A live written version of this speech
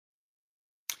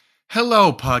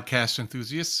Hello, podcast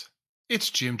enthusiasts. It's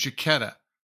Jim Giacchetta,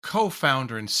 co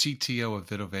founder and CTO of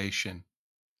Vidovation.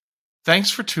 Thanks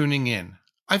for tuning in.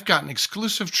 I've got an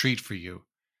exclusive treat for you,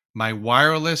 my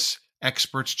wireless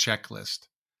experts checklist.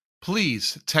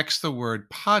 Please text the word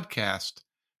podcast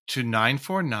to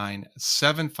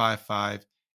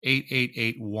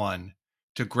 949-755-8881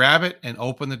 to grab it and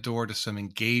open the door to some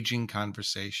engaging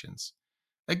conversations.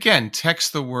 Again,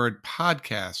 text the word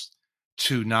podcast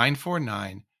to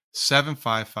 949-755-8881.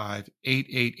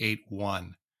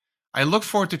 I look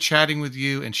forward to chatting with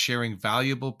you and sharing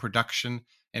valuable production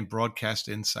and broadcast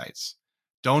insights.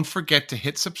 Don't forget to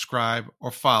hit subscribe or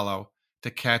follow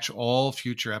to catch all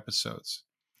future episodes.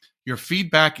 Your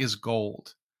feedback is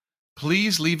gold.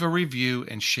 Please leave a review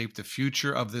and shape the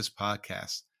future of this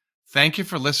podcast. Thank you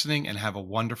for listening and have a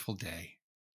wonderful day.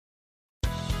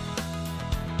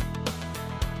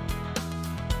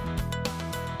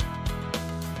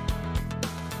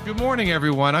 Good morning,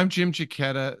 everyone. I'm Jim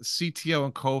Giacchetta, CTO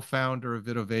and co-founder of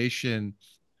Vidovation.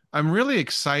 I'm really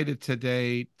excited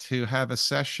today to have a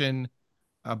session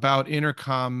about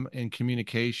intercom and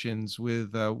communications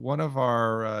with one of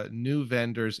our new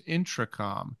vendors,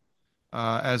 Intracom.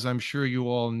 As I'm sure you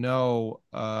all know,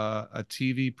 a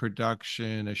TV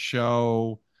production, a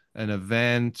show, an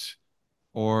event,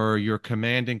 or your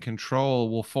command and control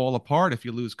will fall apart if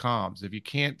you lose comms. If you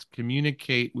can't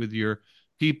communicate with your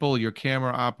people, your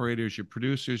camera operators, your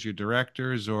producers, your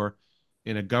directors, or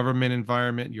in a government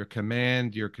environment, your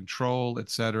command, your control,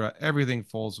 etc., everything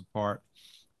falls apart.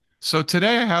 So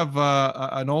today I have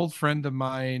an old friend of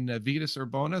mine, Vitas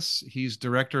Urbonis. He's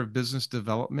director of business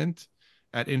development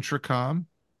at Intracom.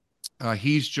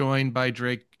 He's joined by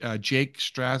Jake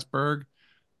Strasberg,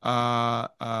 uh,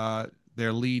 uh,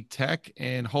 their lead tech,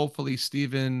 and hopefully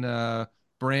Stephen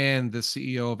Brand, the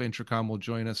CEO of Intracom, will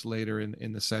join us later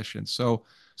in the session. So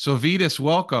Vitas,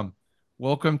 welcome.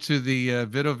 Welcome to the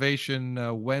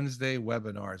Vidovation Wednesday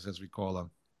webinars, as we call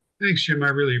them. Thanks, Jim. I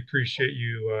really appreciate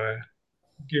you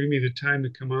giving me the time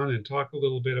to come on and talk a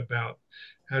little bit about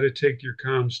how to take your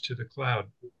comms to the cloud.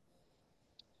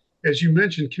 As you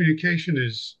mentioned, communication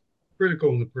is critical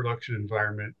in the production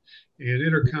environment, and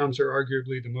intercoms are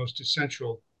arguably the most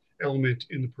essential element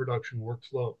in the production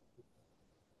workflow.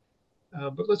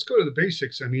 But let's go to the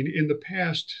basics. I mean, in the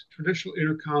past, traditional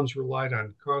intercoms relied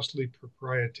on costly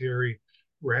proprietary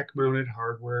rack mounted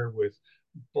hardware with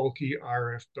bulky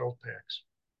RF belt packs.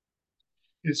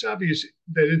 It's obvious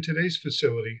that in today's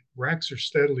facility, racks are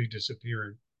steadily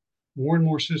disappearing. More and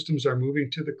more systems are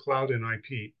moving to the cloud and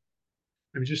IP.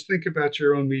 I mean, just think about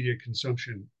your own media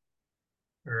consumption.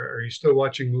 Are you still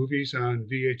watching movies on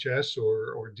VHS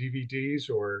or DVDs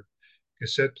or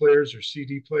cassette players or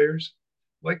CD players?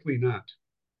 Likely not.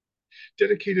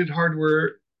 Dedicated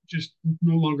hardware just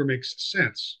no longer makes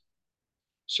sense.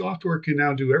 Software can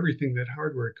now do everything that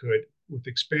hardware could with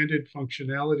expanded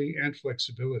functionality and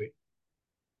flexibility.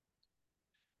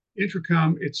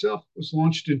 Intracom itself was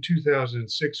launched in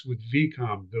 2006 with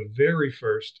Vcom, the very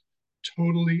first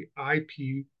totally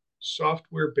IP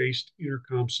software-based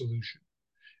intercom solution.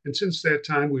 And since that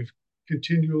time, we've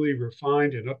continually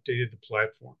refined and updated the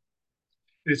platform.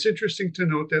 And it's interesting to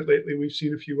note that lately we've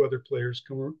seen a few other players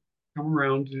come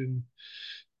around and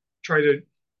try to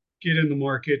get in the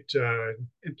market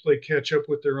and play catch up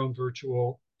with their own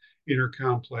virtual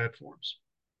intercom platforms.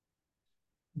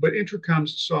 But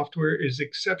Intracom's software is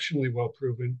exceptionally well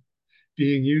proven,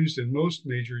 being used in most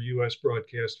major US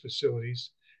broadcast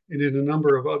facilities and in a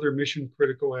number of other mission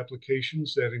critical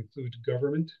applications that include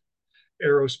government,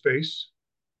 aerospace,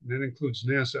 and that includes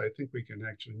NASA. I think we can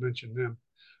actually mention them,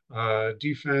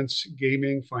 defense,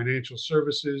 gaming, financial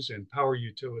services, and power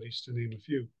utilities, to name a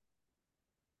few.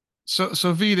 So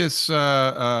Vitas,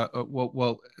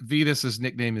 Vitas's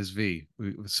nickname is V.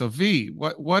 So V,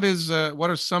 what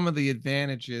are some of the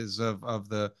advantages of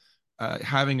the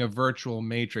having a virtual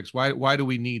matrix? Why do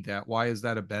we need that? Why is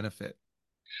that a benefit?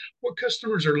 Well,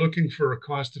 customers are looking for a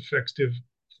cost effective,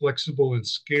 flexible, and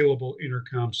scalable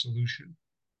intercom solution.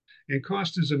 And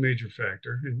cost is a major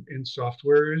factor, and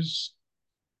software is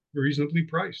reasonably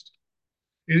priced.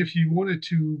 And if you wanted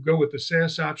to go with the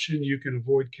SaaS option, you can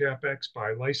avoid CapEx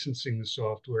by licensing the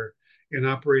software and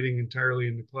operating entirely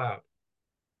in the cloud.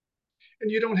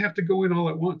 And you don't have to go in all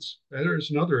at once. That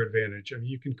is another advantage. I mean,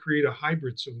 you can create a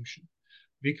hybrid solution.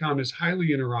 Vcom is highly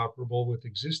interoperable with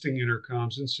existing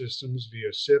intercoms and systems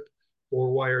via SIP,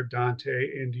 four-wire Dante,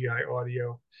 NDI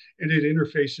audio, and it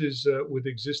interfaces with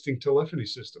existing telephony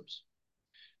systems.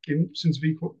 And since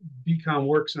Vcom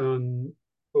works on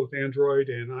both Android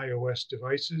and iOS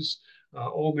devices,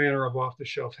 all manner of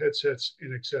off-the-shelf headsets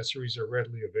and accessories are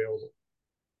readily available.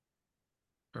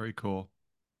 Very cool.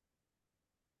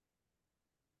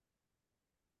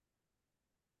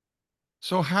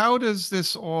 So how does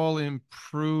this all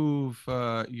improve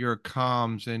your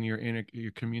comms and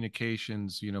your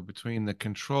communications, between the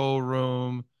control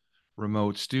room,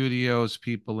 remote studios,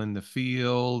 people in the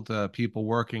field, people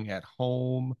working at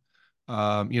home?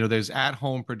 There's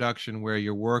at-home production where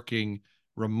you're working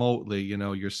remotely,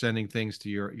 you're sending things to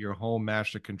your home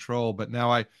master control, but now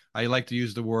I like to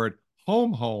use the word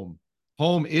home home.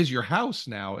 Home is your house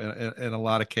now in a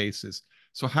lot of cases.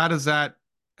 So how does that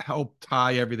help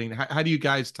tie everything? How do you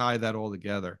guys tie that all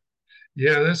together?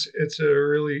 Yeah, that's it's a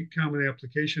really common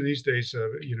application these days.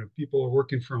 People are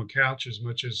working from a couch as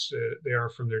much as they are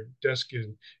from their desk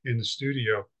in the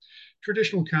studio.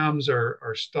 Traditional comms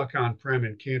are stuck on prem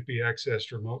and can't be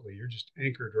accessed remotely. You're just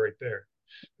anchored right there.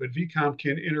 But Vcom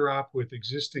can interop with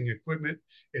existing equipment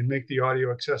and make the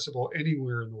audio accessible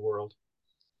anywhere in the world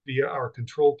via our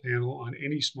control panel on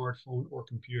any smartphone or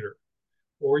computer.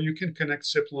 Or you can connect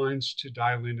SIP lines to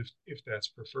dial in if that's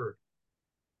preferred.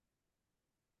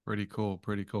 Pretty cool,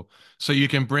 pretty cool. So you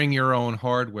can bring your own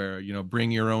hardware, bring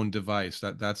your own device.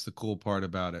 That's the cool part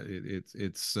about it.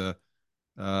 It's you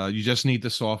just need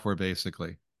the software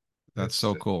basically. That's That's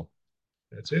so cool.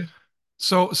 that's it.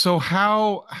 So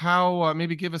how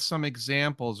maybe give us some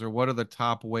examples, or what are the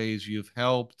top ways you've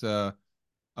helped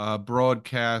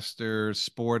broadcasters,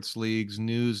 sports leagues,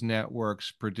 news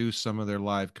networks produce some of their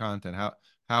live content?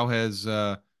 How has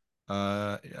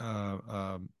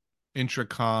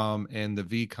Intracom and the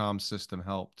Vcom system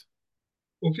helped?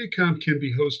 Well, Vcom can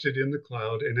be hosted in the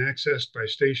cloud and accessed by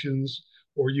stations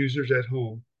or users at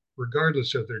home,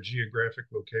 regardless of their geographic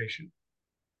location.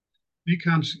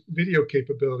 Vcom's video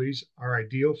capabilities are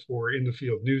ideal for in the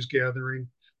field news gathering,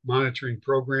 monitoring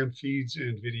program feeds,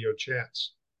 and video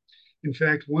chats. In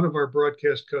fact, one of our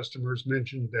broadcast customers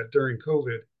mentioned that during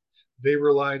COVID, they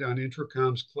relied on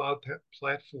Intracom's cloud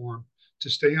platform to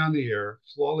stay on the air,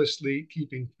 flawlessly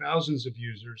keeping thousands of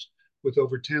users with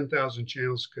over 10,000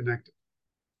 channels connected.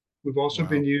 We've also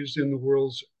been Wow. used in the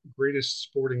world's greatest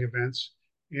sporting events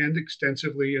and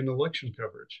extensively in election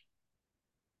coverage.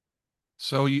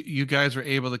 So you guys are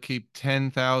able to keep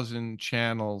 10,000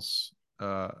 channels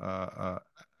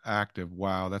active.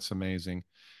 Wow, that's amazing.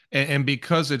 And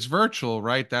because it's virtual,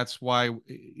 right? That's why,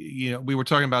 we were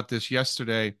talking about this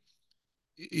yesterday.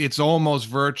 It's almost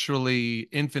virtually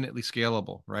infinitely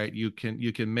scalable, right? You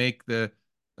can make the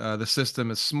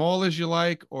system as small as you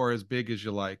like or as big as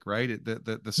you like, right?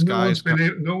 The sky's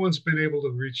kind. No one's been able to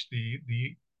reach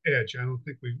the edge. I don't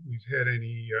think we've had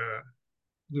any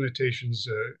limitations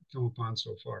come upon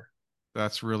so far.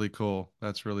 That's really cool.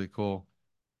 That's really cool.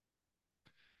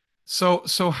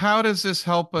 So how does this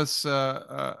help us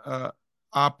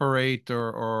operate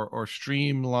or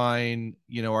streamline,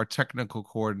 our technical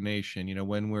coordination,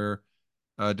 when we're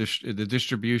the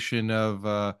distribution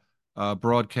of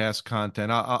broadcast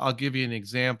content? I'll give you an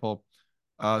example.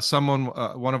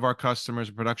 One of our customers,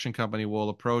 a production company, will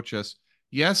approach us.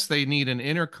 Yes, they need an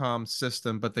intercom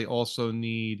system, but they also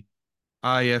need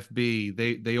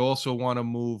IFB. They also want to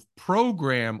move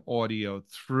program audio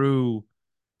through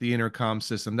the intercom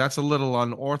system. That's a little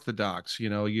unorthodox.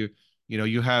 You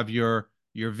have your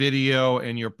video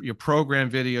and your program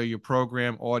video, your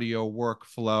program audio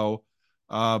workflow.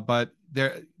 But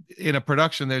there in a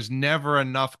production, there's never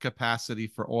enough capacity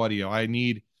for audio. I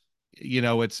need,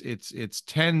 it's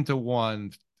 10 to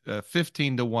 1,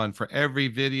 15 to 1 for every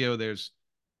video. There's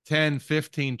 10,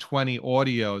 15, 20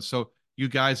 audios. So you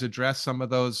guys address some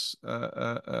of those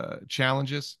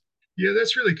challenges? Yeah,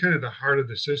 that's really kind of the heart of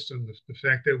the system. The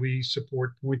fact that we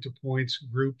support point to points,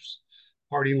 groups,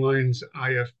 party lines,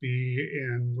 IFB,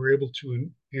 and we're able to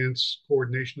enhance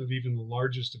coordination of even the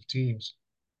largest of teams.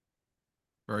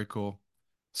 Very cool.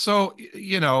 So,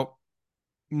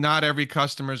 not every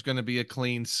customer is going to be a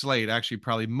clean slate. Actually,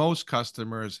 probably most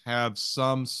customers have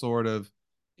some sort of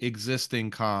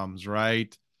existing comms,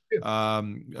 right? Yeah.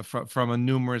 From a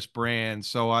numerous brand.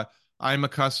 So I'm a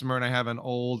customer and I have an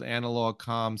old analog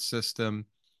comm system.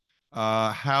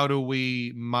 How do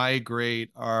we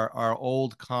migrate our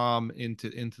old comm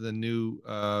into the new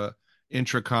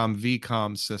Intracom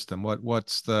Vcom system?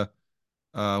 What's the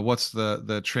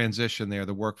transition there,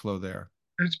 the workflow there?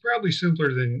 It's probably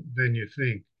simpler than you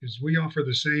think, because we offer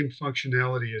the same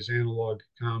functionality as analog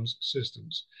comms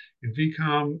systems. And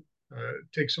VCOM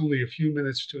takes only a few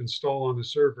minutes to install on the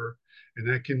server, and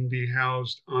that can be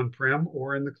housed on-prem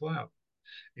or in the cloud.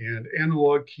 And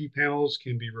analog key panels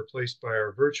can be replaced by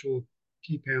our virtual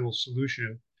key panel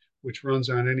solution, which runs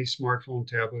on any smartphone,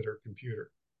 tablet, or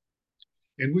computer.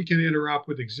 And we can interop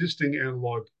with existing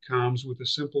analog comms with a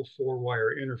simple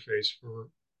four-wire interface for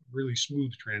really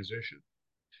smooth transition.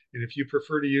 And if you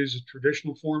prefer to use a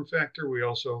traditional form factor, we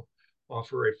also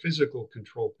offer a physical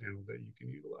control panel that you can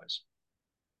utilize.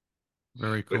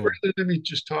 Very But cool. rather than me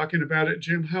just talking about it,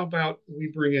 Jim, how about we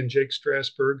bring in Jake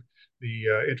Strasberg, the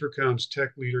Intracom's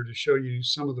tech leader, to show you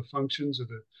some of the functions of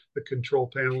the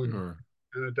control panel and Sure.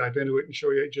 dive into it and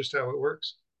show you just how it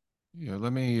works. Yeah,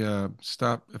 let me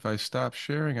stop. If I stop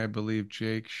sharing, I believe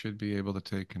Jake should be able to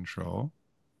take control.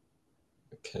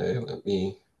 Okay, let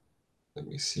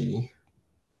me see.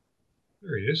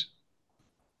 There he is.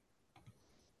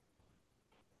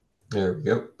 There we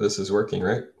go. This is working,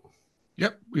 right?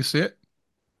 Yep, we see it.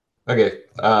 Okay,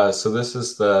 so this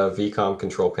is the Vcom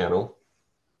control panel,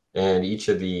 and each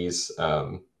of these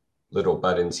little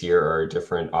buttons here are a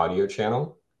different audio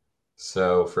channel.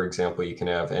 So, for example, you can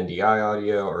have NDI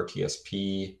audio or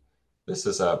TSP. This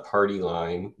is a party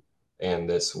line, and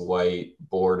this white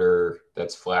border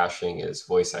that's flashing is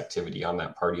voice activity on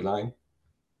that party line.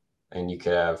 And you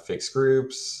could have fixed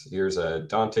groups. Here's a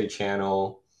Dante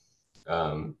channel,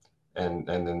 um, and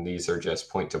then these are just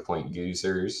point-to-point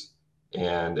users.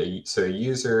 And so a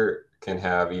user can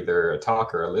have either a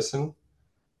talk or a listen.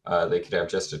 They could have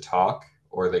just a talk,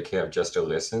 or they could have just a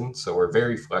listen. So we're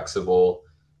very flexible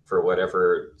for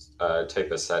whatever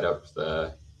type of setup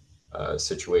the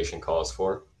situation calls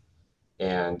for.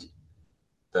 And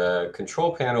the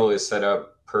control panel is set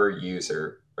up per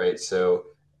user, right? So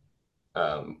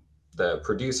um, the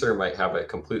producer might have a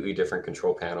completely different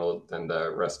control panel than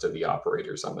the rest of the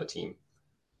operators on the team.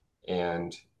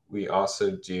 And we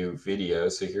also do video.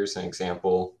 So here's an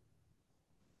example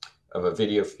of a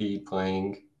video feed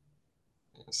playing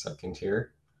in a second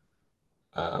here.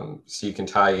 So you can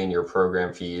tie in your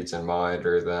program feeds and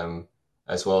monitor them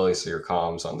as well as your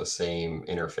comms on the same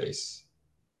interface.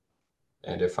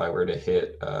 And if I were to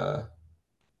hit, so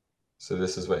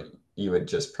this is what you would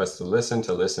just press the listen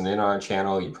to listen in on a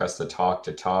channel, you press the talk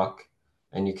to talk,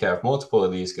 and you can have multiple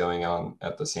of these going on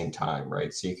at the same time,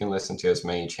 right? So you can listen to as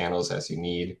many channels as you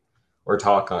need or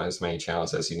talk on as many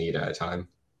channels as you need at a time.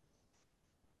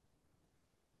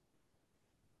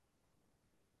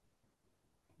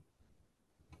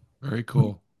 Very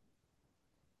cool.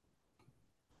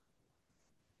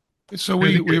 So And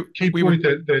we the we key we point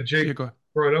were that Jake yeah, go ahead.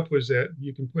 brought up was that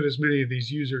you can put as many of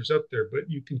these users up there, but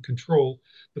you can control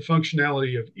the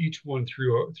functionality of each one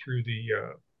through the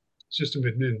system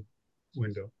admin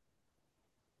window.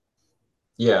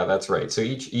 Yeah, that's right. So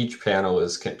each panel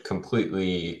is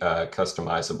completely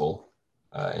customizable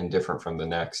and different from the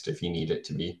next if you need it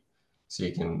to be. So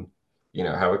you can,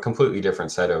 have a completely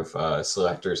different set of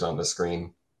selectors on the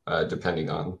screen depending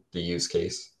on the use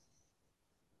case.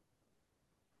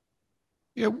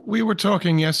 Yeah, we were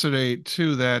talking yesterday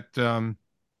too that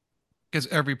because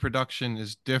every production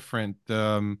is different.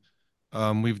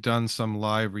 We've done some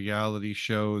live reality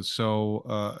shows.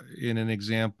 So, in an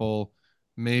example,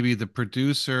 maybe the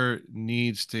producer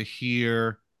needs to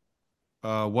hear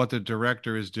what the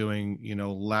director is doing,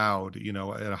 loud,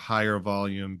 at a higher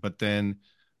volume. But then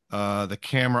the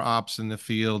camera ops in the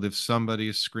field, if somebody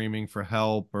is screaming for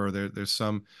help or there's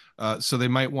some, so they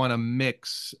might want to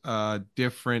mix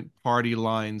different party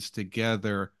lines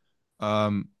together.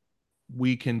 Um,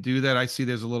 we can do that. I see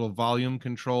there's a little volume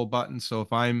control button. So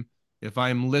if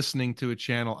I'm listening to a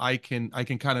channel, I can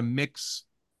kind of mix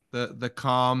the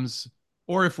comms,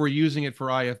 or if we're using it for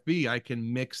IFB, I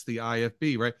can mix the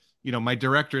IFB, right? My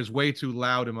director is way too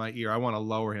loud in my ear. I want to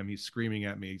lower him. He's screaming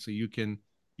at me. So you can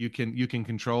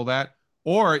control that.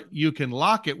 Or you can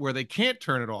lock it where they can't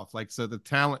turn it off. Like so the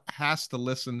talent has to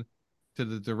listen to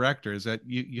the director. Is that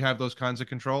you have those kinds of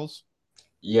controls?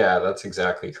 Yeah, that's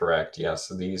exactly correct. Yeah,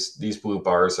 so these blue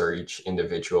bars are each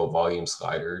individual volume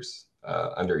sliders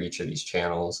under each of these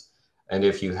channels. And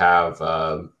if you have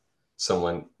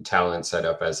someone talent set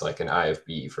up as like an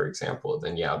IFB, for example,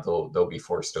 then yeah, they'll be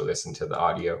forced to listen to the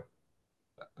audio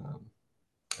um,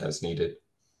 as needed.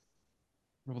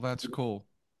 Well, that's cool.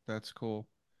 That's cool.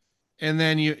 And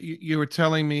then you were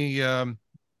telling me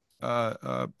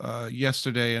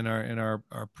yesterday in our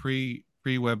pre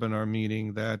webinar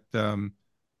meeting that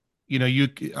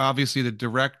obviously the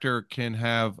director can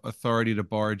have authority to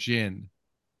barge in,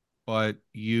 but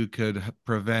you could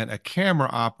prevent a camera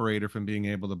operator from being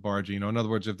able to barge in. In other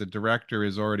words, if the director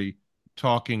is already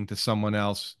talking to someone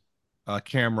else,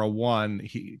 camera one,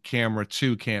 camera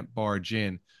two can't barge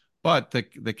in, but the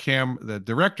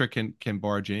director can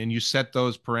barge in, and you set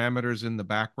those parameters in the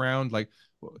background. Like,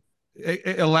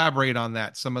 elaborate on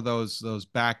that. Some of those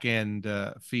back end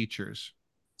features.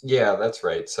 Yeah, that's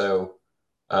right. So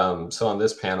on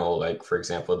this panel, like for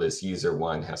example, this user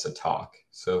one has a talk.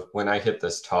 So when I hit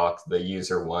this talk, the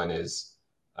user one is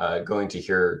going to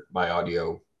hear my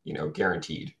audio,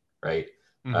 guaranteed, right?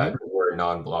 Hmm. We're a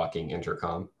non-blocking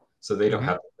intercom. So they don't Hmm.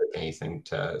 have to click anything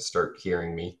to start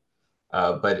hearing me.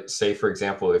 But say, for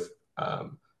example, if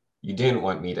you didn't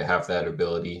want me to have that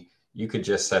ability, you could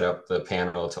just set up the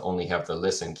panel to only have the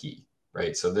listen key,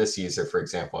 right? So this user, for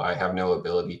example, I have no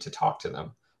ability to talk to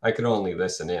them. I could only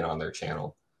listen in on their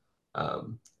channel,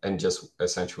 and just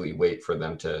essentially wait for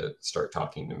them to start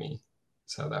talking to me.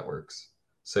 That's how that works.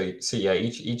 So yeah,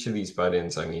 each of these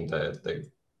buttons, I mean, the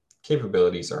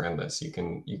capabilities are endless. You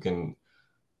can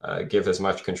give as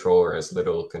much control or as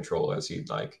little control as you'd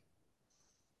like.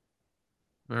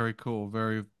 Very cool.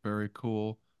 Very, very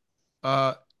cool.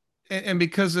 Uh, and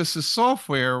because this is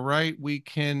software, right, we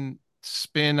can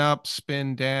spin up,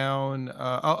 spin down.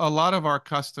 A lot of our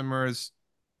customers,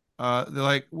 they're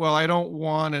like, well, I don't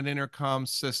want an intercom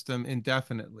system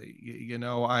indefinitely.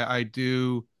 I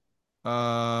do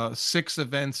 6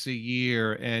 events a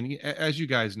year, and as you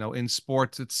guys know, in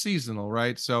sports, it's seasonal,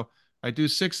 right? So I do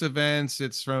 6 events.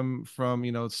 It's from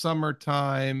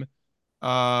summertime.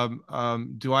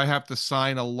 Do I have to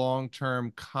sign a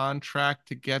long-term contract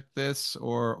to get this,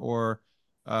 or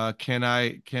can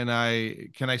I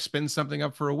spin something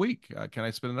up for a week? Can I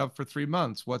spin it up for 3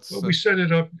 months? Well, we set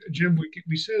it up, Jim.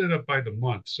 We set it up by the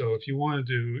month. So if you wanted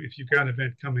to, if you've got an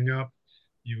event coming up,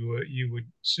 you would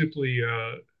simply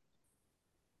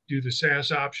do the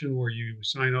SaaS option where you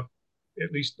sign up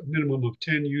at least a minimum of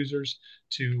 10 users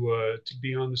to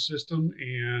be on the system,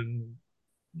 and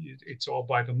it's all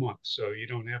by the month. So you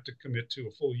don't have to commit to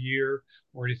a full year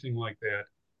or anything like that.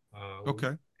 We Okay,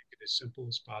 make it as simple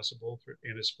as possible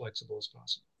and as flexible as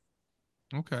possible.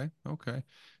 okay.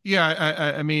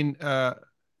 Yeah, I mean,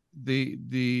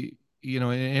 the in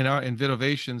our in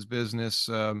Vitovation's business,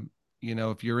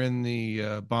 if you're in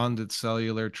the bonded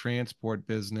cellular transport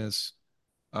business,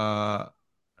 uh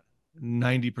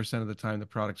 90% of the time the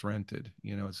product's rented.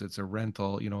 It's a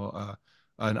rental,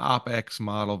 an OpEx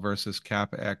model versus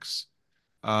CapEx.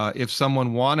 If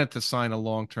someone wanted to sign a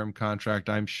long-term contract,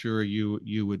 I'm sure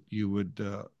you would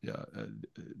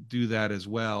do that as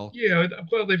well. Yeah,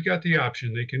 well, they've got the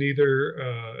option. They can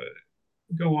either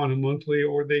go on a monthly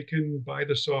or they can buy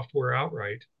the software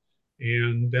outright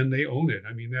and then they own it.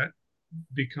 I mean, that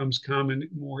becomes common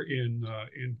more in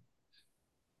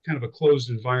kind of a closed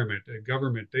environment. A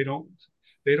government, they don't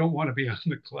want to be on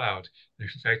the cloud. In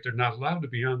fact, they're not allowed to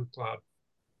be on the cloud.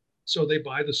 So they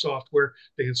buy the software,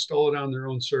 they install it on their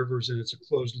own servers, and it's a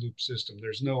closed loop system.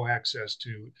 There's no access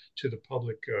to the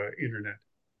public internet.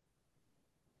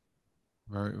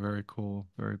 Very, very cool.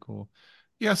 Very cool.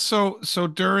 Yeah, so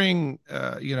during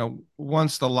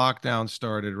once the lockdown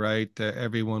started, right,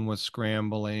 everyone was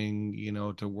scrambling,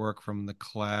 to work from the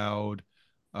cloud.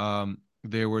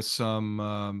 There were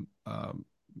some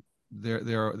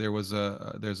there was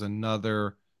there's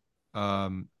another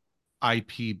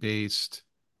IP based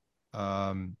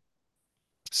um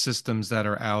systems that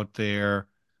are out there,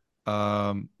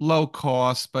 low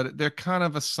cost, but they're kind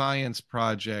of a science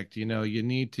project. You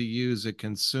need to use a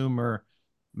consumer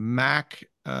Mac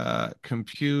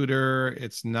computer.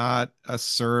 It's not a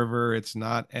server. It's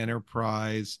not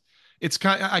enterprise. It's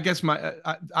I guess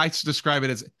I describe it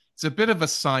as it's a bit of a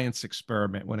science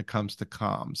experiment when it comes to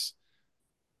comms.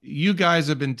 You guys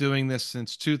have been doing this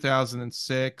since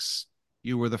 2006.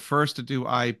 You were the first to do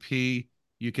IP.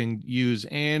 You can use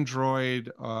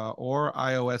Android or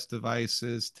iOS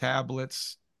devices,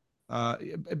 tablets,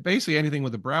 basically anything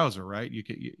with a browser, right?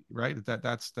 Right.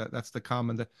 That's the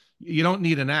common. That you don't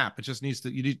need an app. It just needs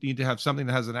to you need to have something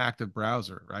that has an active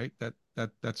browser, right?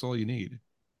 That's all you need.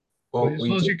 Well, Well, as we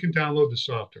long as do. you can download the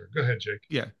software. Go ahead, Jake.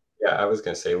 Yeah. Yeah, I was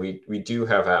going to say we do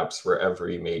have apps for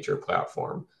every major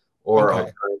platform, or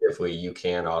Okay. alternatively, you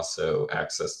can also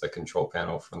access the control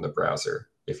panel from the browser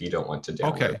if you don't want to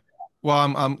download. Okay.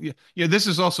 Well, yeah, this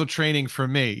is also training for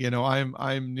me.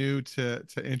 I'm new to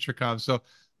Intracom.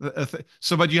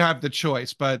 But you have the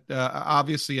choice. But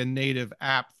obviously, a native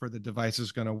app for the device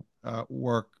is going to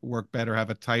work better, have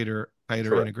a tighter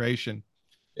Correct. integration.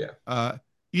 Yeah.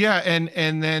 Yeah,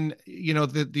 and then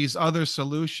these other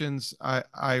solutions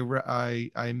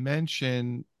I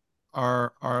mentioned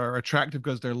are attractive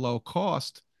because they're low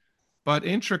cost, but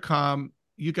Intracom,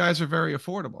 you guys are very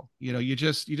affordable. You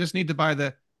just need to buy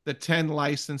the 10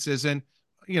 licenses, and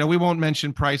we won't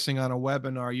mention pricing on a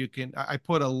webinar. I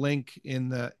put a link in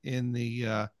the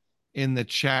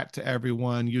chat to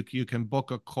everyone. You can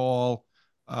book a call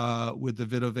with the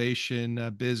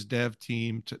Vidovation biz dev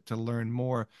team to learn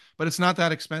more, but it's not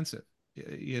that expensive.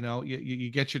 You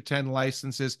get your 10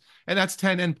 licenses, and that's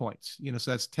 10 endpoints.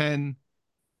 So that's 10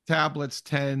 tablets,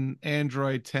 10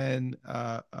 Android, 10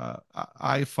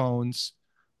 iPhones.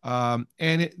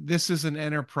 This is an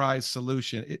enterprise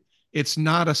solution. It's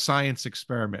not a science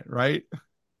experiment, right?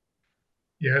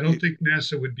 Yeah, I don't think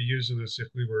NASA would be using this if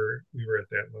we were at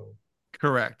that level.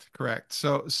 Correct, correct.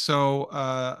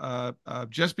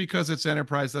 Just because it's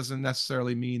enterprise doesn't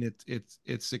necessarily mean it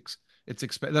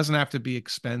doesn't have to be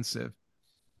expensive.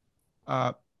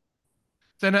 Uh,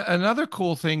 then another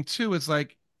cool thing too is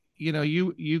like,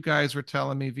 you guys were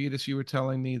telling me, Vitas, you were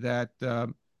telling me that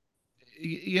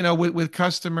with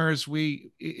customers,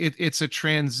 it's a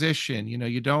transition.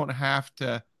 You don't have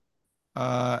to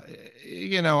uh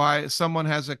I someone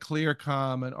has a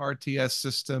ClearCom, an RTS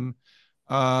system.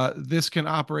 This can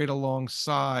operate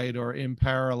alongside or in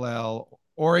parallel,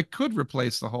 or it could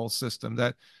replace the whole system.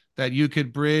 That you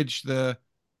could bridge the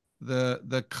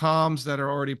comms that are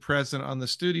already present on the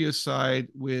studio side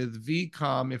with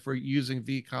Vcom if we're using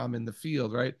Vcom in the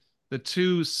field, right? The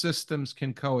two systems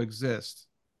can coexist.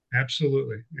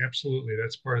 Absolutely, absolutely.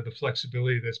 That's part of the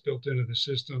flexibility that's built into the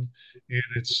system, and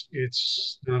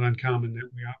it's not uncommon that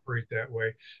we operate that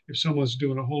way. If someone's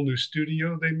doing a whole new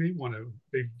studio, they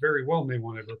very well may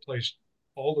want to replace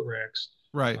all the racks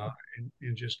Right. uh,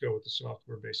 and just go with the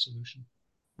software-based solution.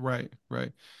 Right,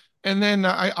 right. And then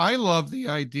I love the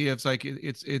idea. It's like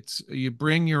it's you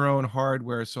bring your own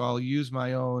hardware. So I'll use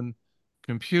my own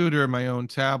computer, my own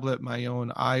tablet, my own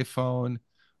iPhone.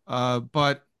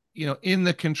 But in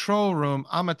the control room,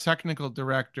 I'm a technical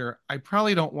director. I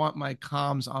probably don't want my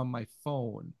comms on my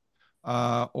phone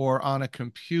or on a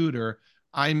computer.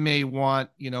 I may want,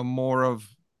 more of,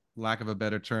 lack of a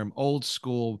better term, old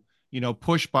school,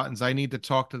 push buttons. I need to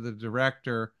talk to the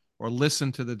director or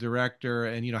listen to the director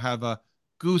and have a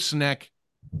gooseneck.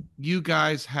 You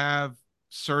guys have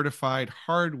certified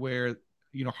hardware,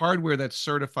 hardware that's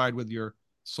certified with your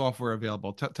software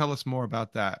available. Tell us more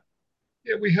about that.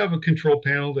 Yeah, we have a control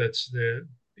panel that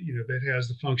has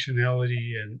the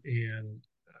functionality and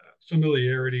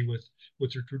familiarity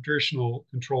with your traditional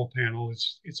control panel.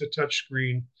 It's a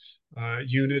touchscreen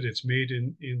unit. It's made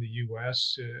in the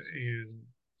U.S. And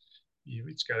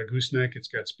it's got a gooseneck, it's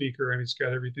got speaker, and it's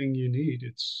got everything you need.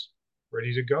 It's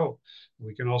ready to go.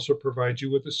 We can also provide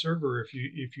you with a server if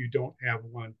you don't have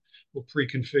one. We'll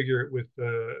pre-configure it with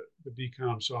the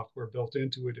Vcom software built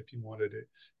into it if you wanted to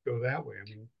go that way. I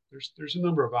mean, there's a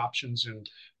number of options, and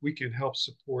we can help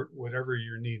support whatever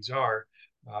your needs are.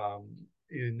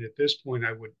 And at this point,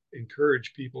 I would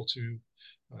encourage people to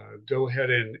go ahead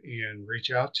and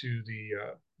reach out to the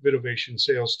Vidovation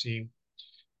sales team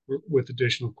with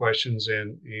additional questions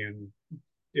and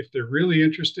if they're really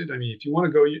interested, I mean, if you want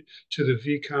to go to the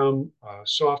Vcom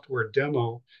software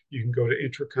demo, you can go to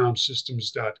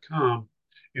intracomsystems.com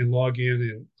and log in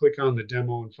and click on the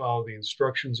demo and follow the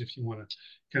instructions if you want to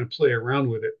kind of play around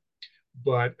with it.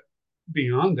 But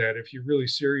beyond that, if you're really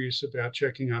serious about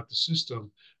checking out the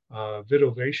system,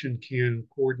 Vidovation can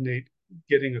coordinate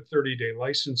getting a 30-day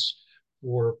license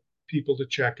for people to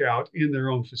check out in their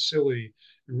own facility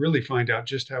and really find out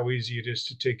just how easy it is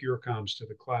to take your comms to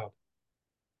the cloud.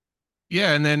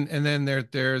 Yeah, and then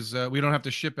there's we don't have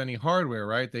to ship any hardware,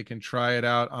 right? They can try it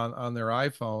out on their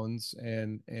iPhones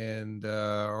and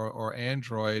or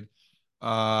Android.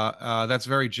 That's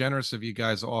very generous of you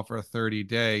guys to offer a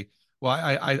 30-day. Well,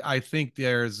 I think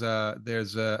there's a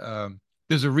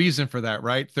reason for that,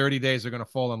 right? 30 days they're going to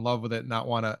fall in love with it, not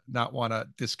want to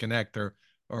disconnect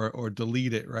or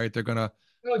delete it, right? They're going to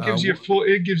Well, uh,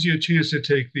 it gives you a chance to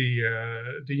take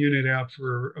the unit out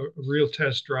for a real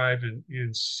test drive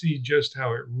and see just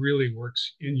how it really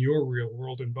works in your real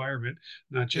world environment,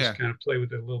 not just yeah, kind of play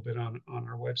with it a little bit on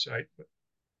our website.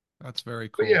 that's very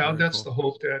But cool, yeah, very that's cool. the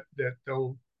hope that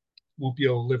they'll won't be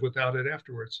able to live without it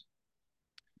afterwards.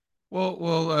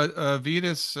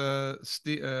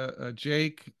 Vitas,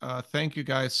 Jake, thank you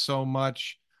guys so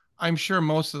much. I'm sure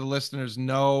most of the listeners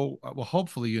know, well,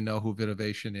 hopefully you know who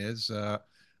Vitovation is.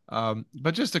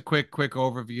 But just a quick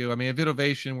overview. I mean, at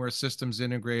Vitovation, we're a systems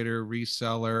integrator,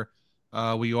 reseller.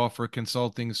 We offer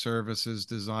consulting services,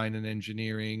 design and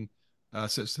engineering,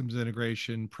 systems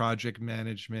integration, project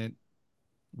management.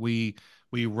 We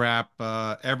wrap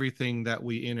everything that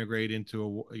we integrate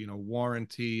into a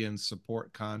warranty and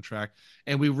support contract,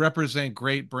 and we represent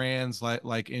great brands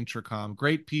like Intracom,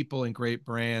 great people and great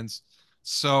brands.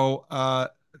 So,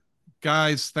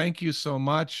 guys, thank you so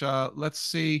much. Let's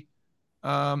see.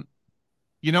 Um,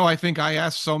 I think I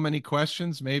asked so many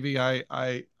questions. Maybe I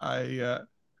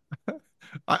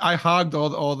hogged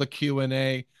all the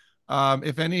Q&A.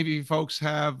 If any of you folks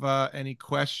have any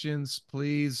questions,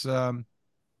 please.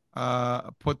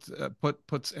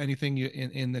 Puts anything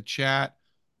in the chat.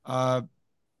 Uh,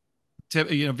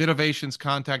 Vitovation's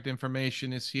contact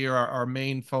information is here. Our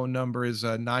main phone number is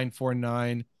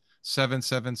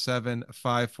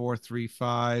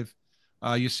 949-777-5435.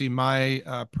 You see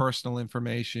my personal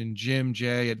information,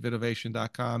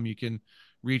 jimj@vidovation.com. You can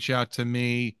reach out to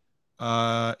me.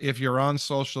 If you're on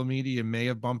social media, you may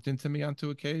have bumped into me on two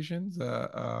occasions.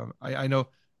 I know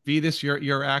Vitas,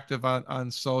 you're active on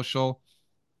social.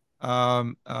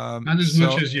 Not as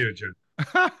much So as you, Jim.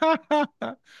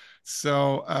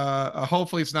 so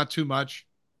hopefully it's not too much.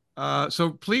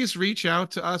 So please reach out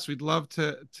to us. We'd love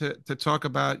to talk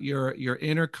about your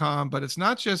intercom, but it's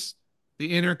not just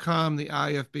the intercom, the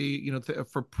IFB,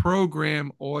 for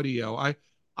program audio.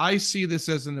 I see this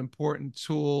as an important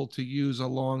tool to use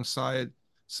alongside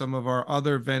some of our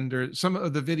other vendors, some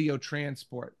of the video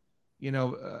transport.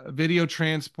 Video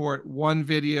transport, one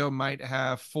video might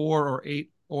have 4 or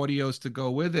 8 audios to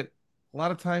go with it. A lot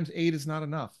of times 8 is not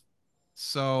enough.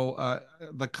 So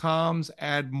the comms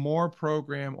add more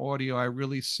program audio. I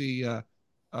really see a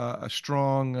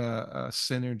strong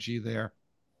synergy there.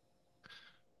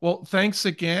 Well, thanks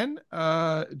again,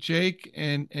 Jake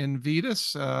and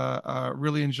Vitas.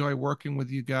 Really enjoy working with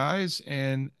you guys,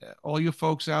 and all you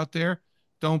folks out there,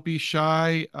 don't be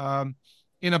shy.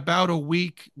 In about a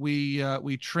week,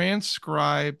 we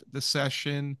transcribe the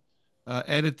session,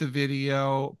 edit the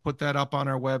video, put that up on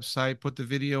our website, put the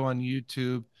video on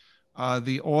YouTube.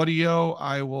 The audio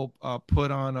I will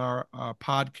put on our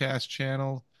podcast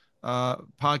channel.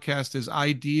 Podcast is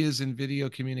Ideas in Video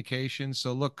Communication.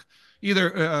 So look,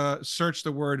 either search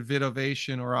the word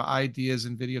Vidovation or Ideas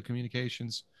in Video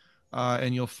Communications,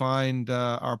 and you'll find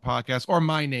our podcast, or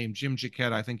my name, Jim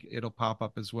Jaquetta. I think it'll pop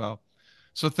up as well.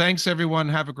 So thanks, everyone.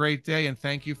 Have a great day, and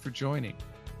thank you for joining.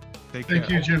 Take care. Thank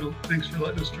you, Jim. Thanks for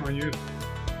letting us join you.